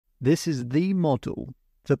This is the model,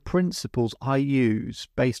 the principles I use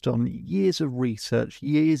based on years of research,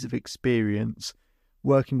 years of experience,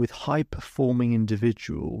 working with high-performing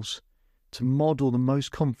individuals to model the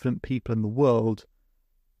most confident people in the world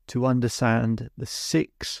to understand the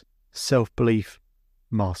 6 self-belief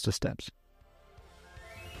master steps.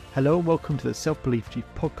 Hello and welcome to the Self-Belief Chief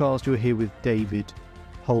podcast. You're here with David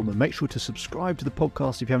Holman. Make sure to subscribe to the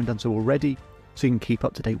podcast if you haven't done so already so you can keep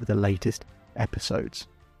up to date with the latest episodes.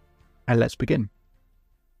 And let's begin.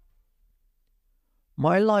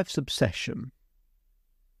 My life's obsession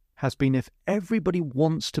has been, if everybody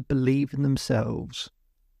wants to believe in themselves,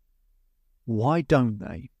 why don't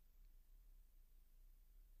they?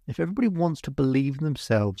 If everybody wants to believe in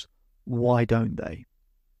themselves, why don't they?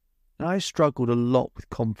 And I struggled a lot with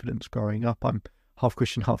confidence growing up. I'm half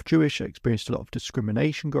Christian, half Jewish. I experienced a lot of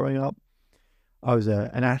discrimination growing up. I was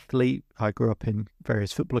an athlete. I grew up in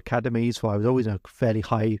various football academies, so I was always in a fairly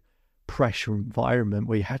high pressure environment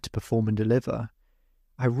where you had to perform and deliver.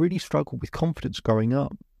 I really struggled with confidence growing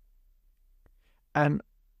up. And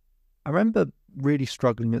I remember really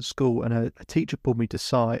struggling at school, and a teacher pulled me to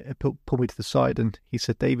the side and he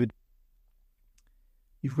said, David,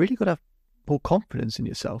 you've really got to have more confidence in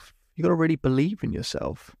yourself. You've got to really believe in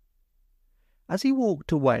yourself. As he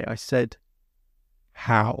walked away, I said,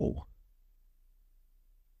 how?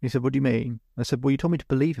 He said, what do you mean? I said, well, you told me to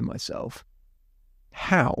believe in myself.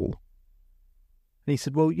 How? And he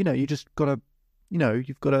said, well, you just got to,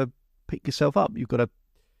 you've got to pick yourself up. You've got to,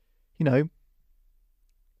 and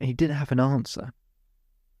he didn't have an answer.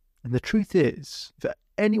 And the truth is, if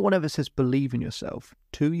anyone ever says believe in yourself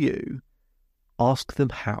to you, ask them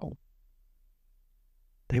how.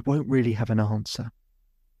 They won't really have an answer.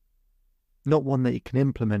 Not one that you can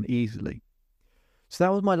implement easily. So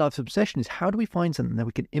that was my life's obsession, is how do we find something that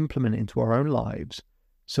we can implement into our own lives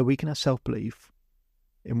so we can have self-belief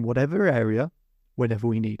in whatever area, whenever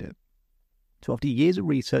we need it. So after years of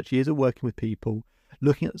research, years of working with people,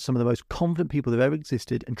 looking at some of the most confident people that have ever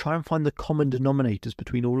existed and try and find the common denominators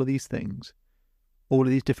between all of these things, all of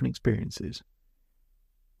these different experiences,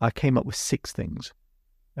 I came up with 6 things,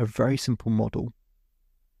 a very simple model.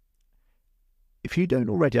 If you don't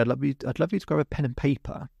already, I'd love you to grab a pen and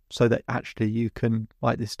paper so that actually you can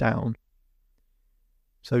write this down.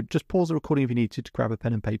 So just pause the recording if you need to grab a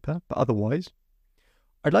pen and paper, but otherwise,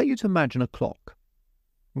 I'd like you to imagine a clock.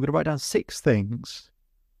 We're going to write down 6 things,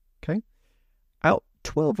 okay? At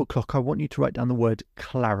 12 o'clock, I want you to write down the word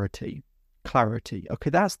clarity. Clarity. Okay,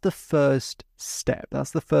 that's the first step.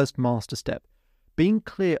 That's the first master step. Being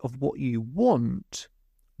clear of what you want,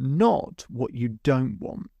 not what you don't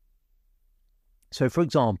want. So, for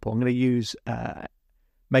example, I'm going to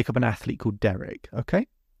make up an athlete called Derek, okay?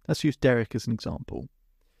 Let's use Derek as an example.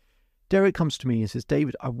 Derek comes to me and says,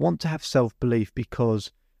 David, I want to have self-belief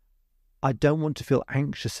because I don't want to feel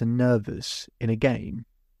anxious and nervous in a game.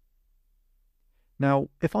 Now,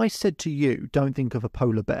 if I said to you, don't think of a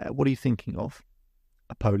polar bear, what are you thinking of?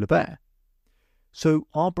 A polar bear. So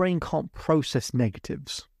our brain can't process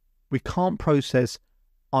negatives. We can't process,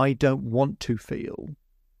 I don't want to feel.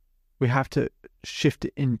 We have to shift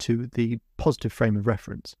it into the positive frame of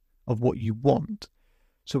reference of what you want.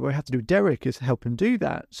 So what we have to do with Derek is help him do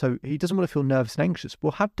that. So he doesn't want to feel nervous and anxious.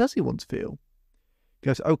 Well, how does he want to feel? He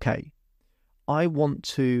goes, okay, I want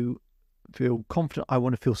to feel confident. I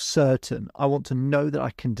want to feel certain. I want to know that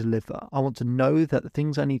I can deliver. I want to know that the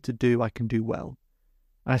things I need to do, I can do well.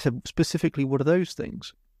 And I said, specifically, what are those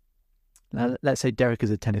things? Now, let's say Derek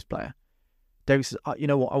is a tennis player. Derek says, you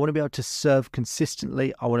know what, I want to be able to serve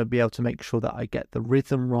consistently. I want to be able to make sure that I get the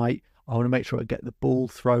rhythm right. I want to make sure I get the ball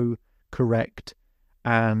throw correct.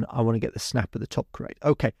 And I want to get the snap at the top correct.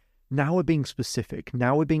 Okay, now we're being specific.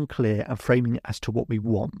 Now we're being clear and framing it as to what we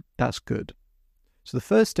want. That's good. So the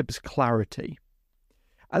first step is clarity.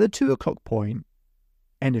 At the 2 o'clock point,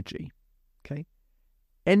 energy. Okay,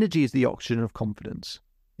 energy is the oxygen of confidence.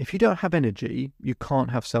 If you don't have energy, you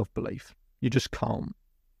can't have self-belief. You just can't.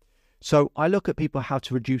 So I look at people how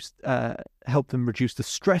to help them reduce the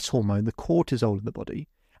stress hormone, the cortisol in the body,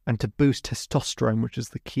 and to boost testosterone, which is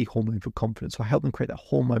the key hormone for confidence. So I help them create that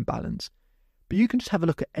hormone balance. But you can just have a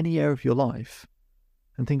look at any area of your life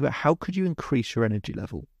and think about how could you increase your energy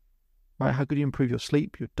level, right? How could you improve your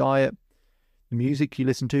sleep, your diet, the music you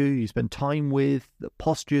listen to, you spend time with, the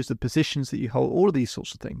postures, the positions that you hold, all of these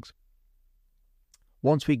sorts of things.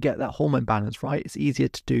 Once we get that hormone balance right, it's easier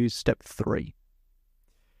to do step 3.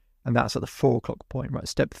 And that's at the 4 o'clock point, right?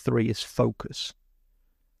 Step 3 is focus.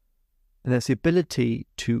 And that's the ability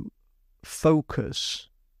to focus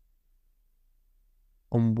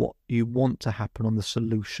on what you want to happen, on the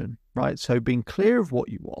solution, right? So being clear of what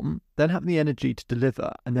you want, then having the energy to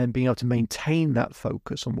deliver, and then being able to maintain that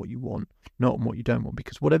focus on what you want, not on what you don't want,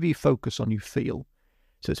 because whatever you focus on, you feel.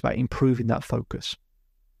 So it's about improving that focus.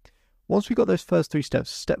 Once we've got those first 3 steps,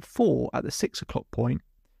 step 4 at the 6 o'clock point,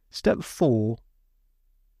 step 4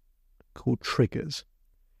 called triggers.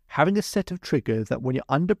 Having a set of triggers that when you're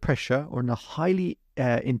under pressure or in a highly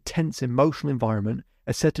intense emotional environment,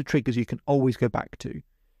 a set of triggers you can always go back to.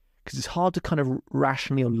 Because it's hard to kind of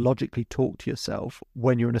rationally or logically talk to yourself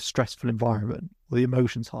when you're in a stressful environment or the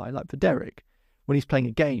emotion's high. Like for Derek, when he's playing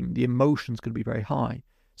a game, the emotion's going to be very high.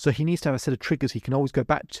 So he needs to have a set of triggers he can always go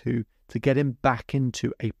back to get him back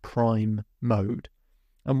into a prime mode.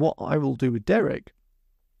 And what I will do with Derek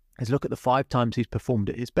is look at the 5 times he's performed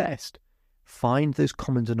at his best. Find those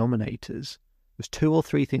common denominators. There's 2 or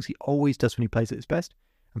 3 things he always does when he plays at his best,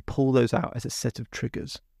 and pull those out as a set of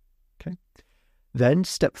triggers. Okay. Then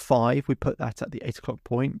step 5, we put that at the 8 o'clock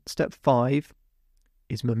point. Step 5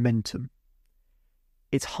 is momentum.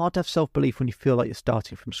 It's hard to have self-belief when you feel like you're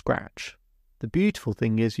starting from scratch. The beautiful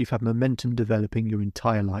thing is you've had momentum developing your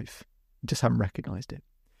entire life. You just haven't recognized it.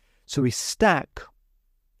 So we stack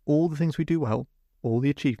all the things we do well, all the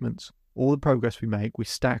achievements, all the progress we make, we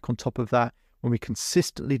stack on top of that when we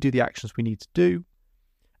consistently do the actions we need to do,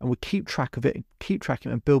 and we keep track of it, keep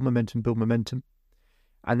tracking and build momentum.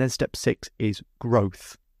 And then step 6 is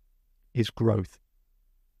growth. If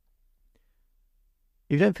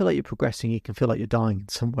you don't feel like you're progressing, you can feel like you're dying in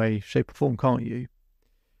some way, shape or form, can't you?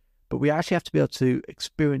 But we actually have to be able to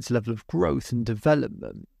experience a level of growth and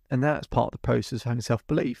development, and that's part of the process of having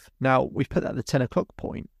self-belief. Now, we've put that at the 10 o'clock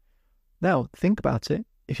point. Now, think about it.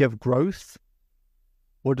 If you have growth,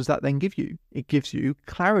 what does that then give you? It gives you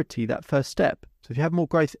clarity, that first step. So if you have more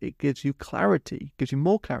growth, it gives you clarity, gives you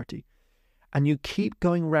more clarity. And you keep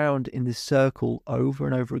going round in this circle over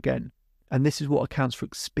and over again. And this is what accounts for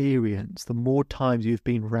experience, the more times you've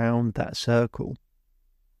been round that circle.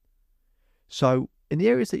 So in the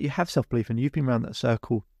areas that you have self-belief and you've been around that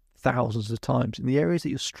circle thousands of times, in the areas that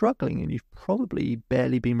you're struggling and you've probably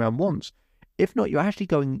barely been around once, if not, you're actually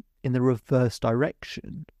going in the reverse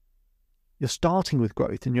direction. You're starting with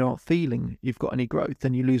growth and you're not feeling you've got any growth,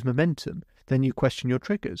 then you lose momentum, then you question your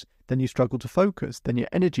triggers, then you struggle to focus, then your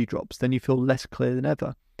energy drops, then you feel less clear than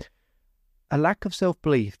ever. A lack of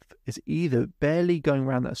self-belief is either barely going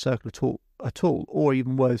around that circle at all, or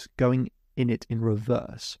even worse, going in it in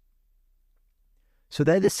reverse. So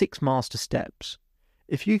they're the 6 master steps.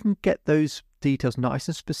 If you can get those details nice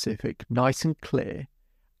and specific, nice and clear,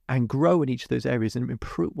 and grow in each of those areas and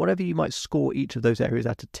improve, whatever you might score each of those areas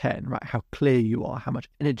out of 10, right? How clear you are, how much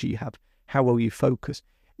energy you have, how well you focus.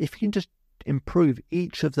 If you can just improve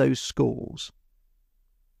each of those scores,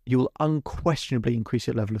 you will unquestionably increase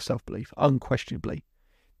your level of self-belief. Unquestionably.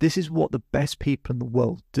 This is what the best people in the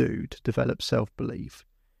world do to develop self-belief,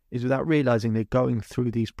 is without realizing they're going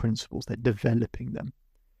through these principles, they're developing them.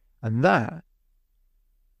 And that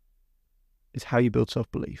is how you build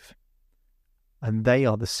self-belief. And they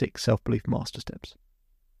are the 6 self-belief master steps.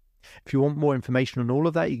 If you want more information on all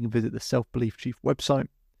of that, you can visit the Self-Belief Chief website.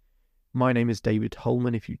 My name is David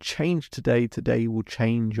Holman. If you change today, today will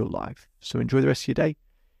change your life. So enjoy the rest of your day,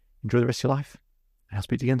 enjoy the rest of your life, and I'll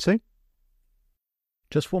speak to you again soon.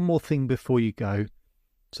 Just one more thing before you go.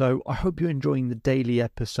 So I hope you're enjoying the daily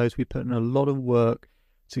episodes. We put in a lot of work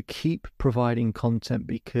to keep providing content,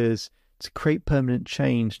 because to create permanent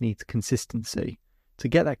change needs consistency. To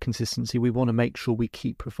get that consistency, we want to make sure we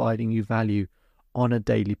keep providing you value on a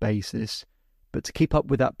daily basis. But to keep up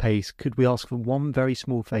with that pace, could we ask for one very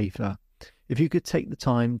small favour? If you could take the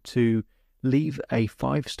time to leave a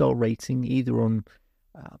 5-star rating either on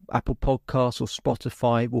Apple Podcasts or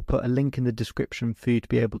Spotify. We'll put a link in the description for you to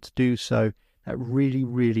be able to do so. That really,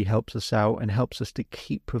 really helps us out and helps us to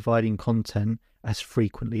keep providing content as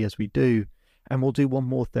frequently as we do. And we'll do one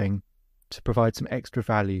more thing to provide some extra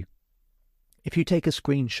value. If you take a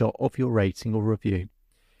screenshot of your rating or review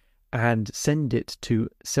and send it to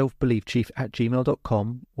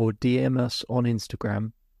selfbeliefchief@gmail.com or DM us on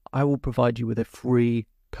Instagram, I will provide you with a free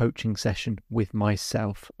coaching session with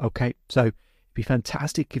myself. Okay, so it'd be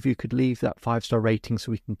fantastic if you could leave that 5-star rating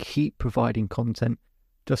so we can keep providing content.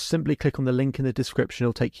 Just simply click on the link in the description.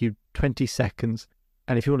 It'll take you 20 seconds.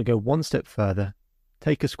 And if you want to go one step further,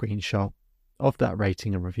 take a screenshot of that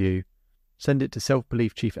rating and review, send it to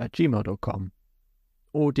selfbeliefchief@gmail.com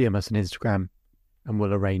or DM us on Instagram, and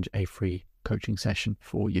we'll arrange a free coaching session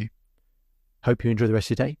for you. Hope you enjoy the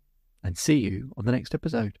rest of your day and see you on the next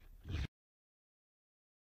episode.